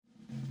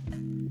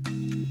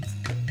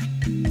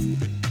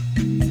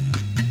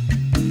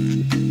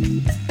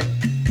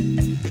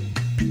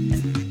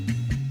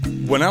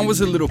When I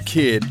was a little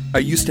kid, I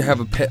used to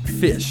have a pet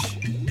fish.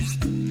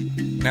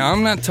 Now,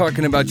 I'm not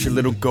talking about your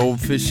little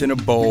goldfish in a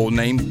bowl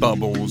named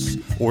Bubbles,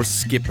 or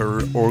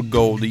Skipper, or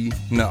Goldie.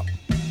 No.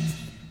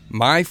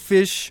 My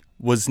fish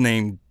was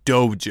named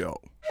Dojo.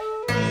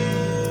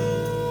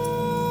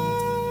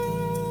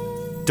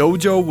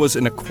 Dojo was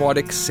an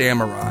aquatic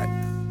samurai,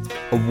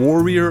 a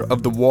warrior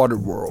of the water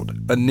world,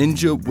 a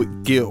ninja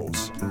with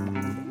gills.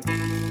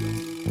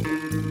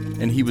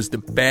 And he was the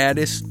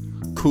baddest,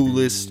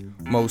 coolest,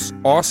 most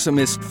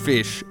awesomest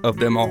fish of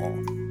them all.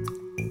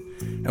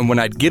 And when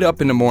I'd get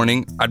up in the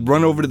morning, I'd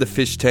run over to the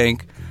fish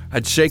tank,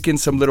 I'd shake in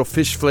some little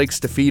fish flakes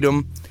to feed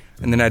him,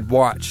 and then I'd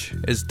watch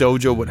as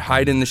Dojo would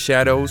hide in the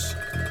shadows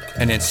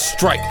and then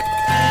strike,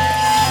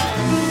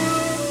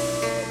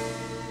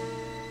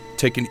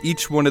 taking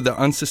each one of the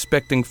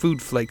unsuspecting food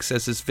flakes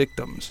as his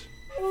victims.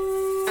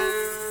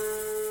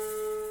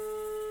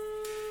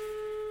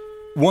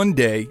 One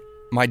day,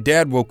 my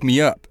dad woke me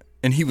up,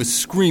 and he was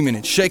screaming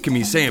and shaking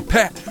me, saying,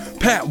 Pat,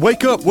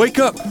 wake up, wake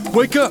up,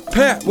 wake up,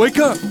 Pat, wake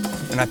up.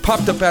 And I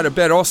popped up out of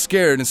bed all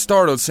scared and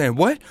startled, saying,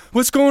 what?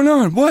 What's going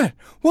on?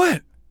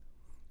 What?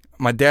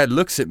 My dad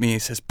looks at me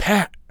and says,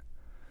 Pat,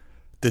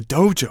 the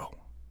Dojo,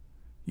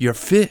 your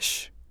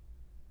fish,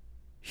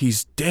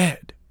 he's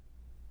dead.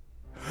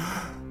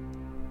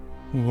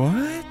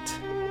 What?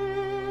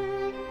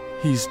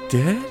 He's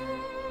dead?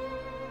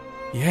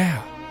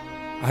 Yeah,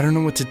 I don't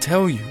know what to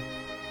tell you,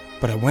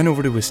 but I went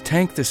over to his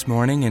tank this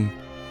morning and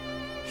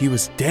he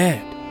was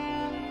dead.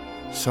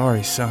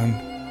 Sorry, son.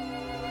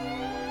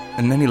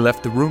 And then he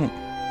left the room.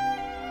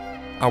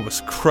 I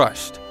was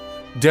crushed,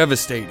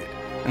 devastated,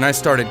 and I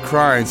started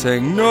crying,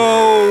 saying,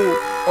 no!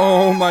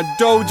 Oh, my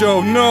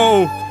Dojo,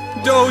 no!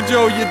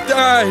 Dojo, you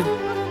died!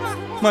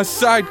 My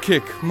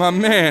sidekick, my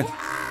man,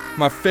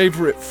 my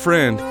favorite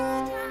friend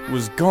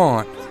was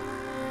gone,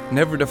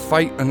 never to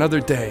fight another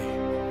day.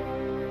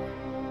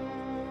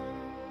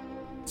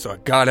 So I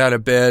got out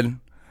of bed,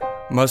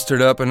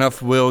 mustered up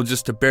enough will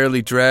just to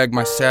barely drag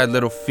my sad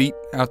little feet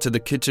out to the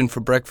kitchen for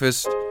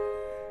breakfast,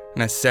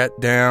 and I sat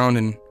down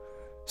and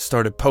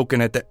started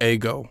poking at the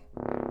Eggo.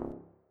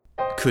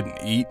 Couldn't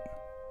eat,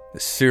 the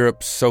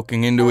syrup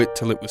soaking into it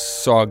till it was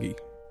soggy.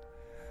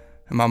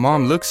 And my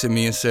mom looks at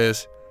me and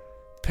says,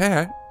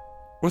 Pat,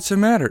 what's the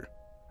matter?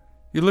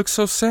 You look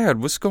so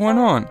sad, what's going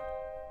on?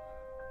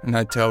 And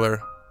I tell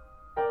her,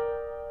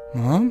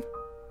 Mom,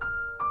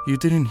 you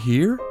didn't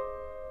hear?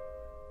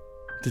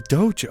 The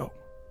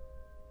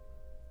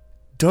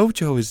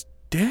Dojo is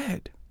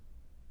dead.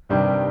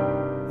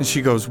 And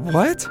she goes,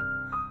 what?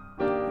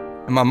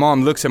 And my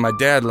mom looks at my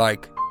dad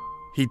like,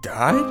 he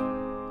died?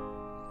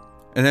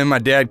 And then my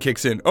dad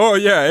kicks in, oh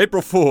yeah,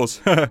 April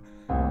Fools.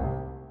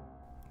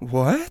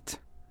 What?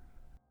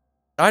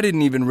 I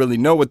didn't even really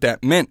know what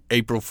that meant,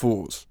 April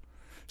Fools.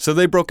 So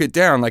they broke it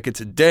down like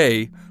it's a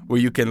day where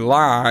you can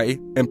lie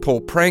and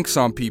pull pranks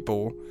on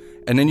people,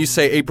 and then you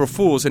say April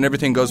Fools and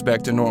everything goes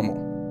back to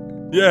normal.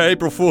 Yeah,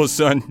 April Fools,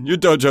 son. Your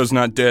dojo's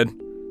not dead.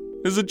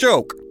 It's a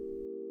joke.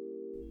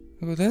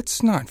 Well,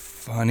 that's not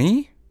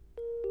funny.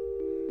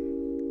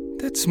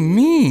 That's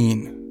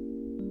mean.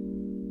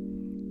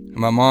 And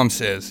my mom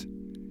says,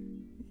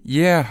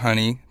 yeah,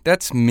 honey,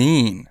 that's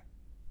mean.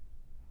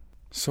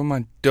 So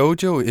my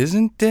Dojo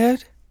isn't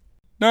dead?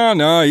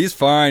 No, he's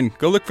fine.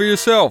 Go look for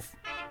yourself.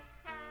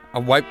 I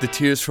wiped the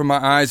tears from my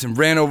eyes and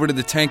ran over to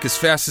the tank as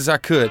fast as I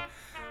could.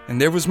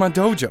 And there was my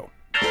Dojo,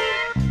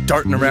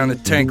 darting around the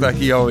tank like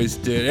he always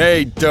did.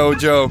 Hey,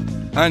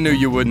 Dojo, I knew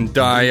you wouldn't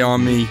die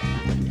on me.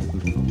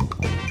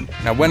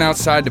 And I went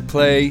outside to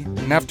play,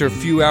 and after a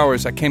few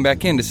hours, I came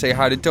back in to say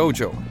hi to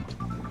Dojo.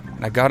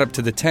 And I got up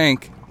to the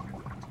tank.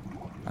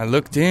 I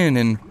looked in,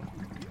 and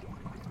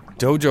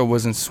Dojo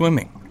wasn't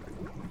swimming.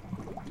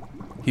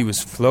 He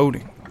was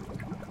floating,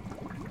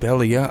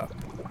 belly up,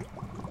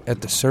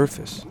 at the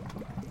surface.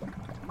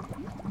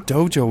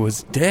 Dojo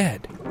was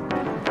dead.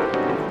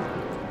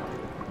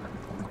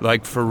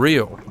 Like for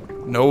real.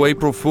 No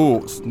April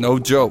Fools, no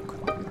joke.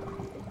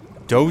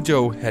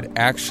 Dojo had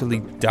actually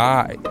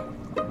died.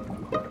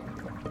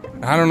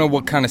 I don't know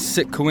what kind of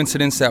sick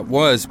coincidence that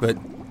was, but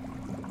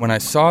when I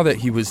saw that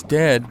he was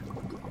dead,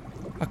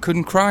 I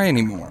couldn't cry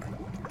anymore.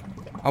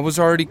 I was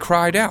already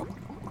cried out.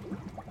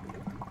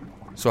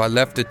 So I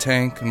left the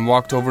tank and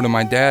walked over to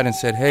my dad and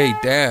said, hey,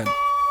 Dad,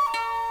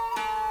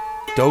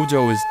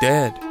 Dojo is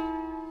dead.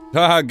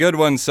 Ah, good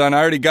one, son. I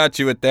already got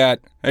you at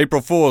that.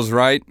 April Fools,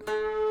 right?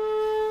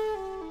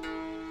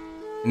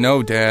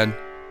 No, Dad.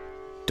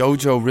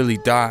 Dojo really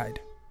died.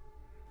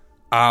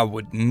 I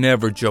would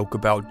never joke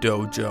about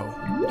Dojo.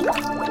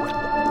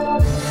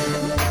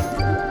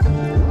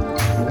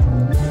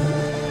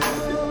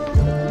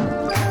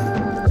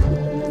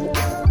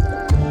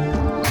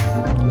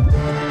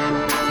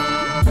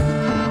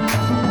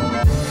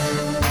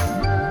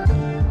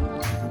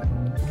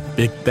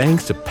 Big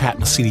thanks to Pat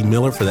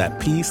Mesiti-Miller for that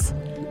piece.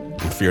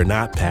 And fear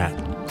not, Pat,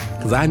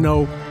 because I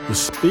know the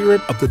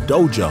spirit of the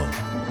Dojo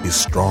is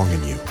strong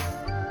in you.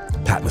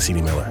 Pat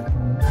Mesiti-Miller.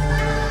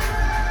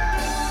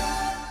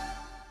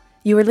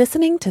 You are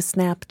listening to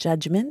Snap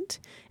Judgment,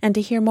 and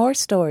to hear more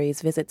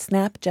stories, visit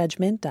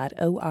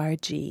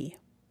snapjudgment.org.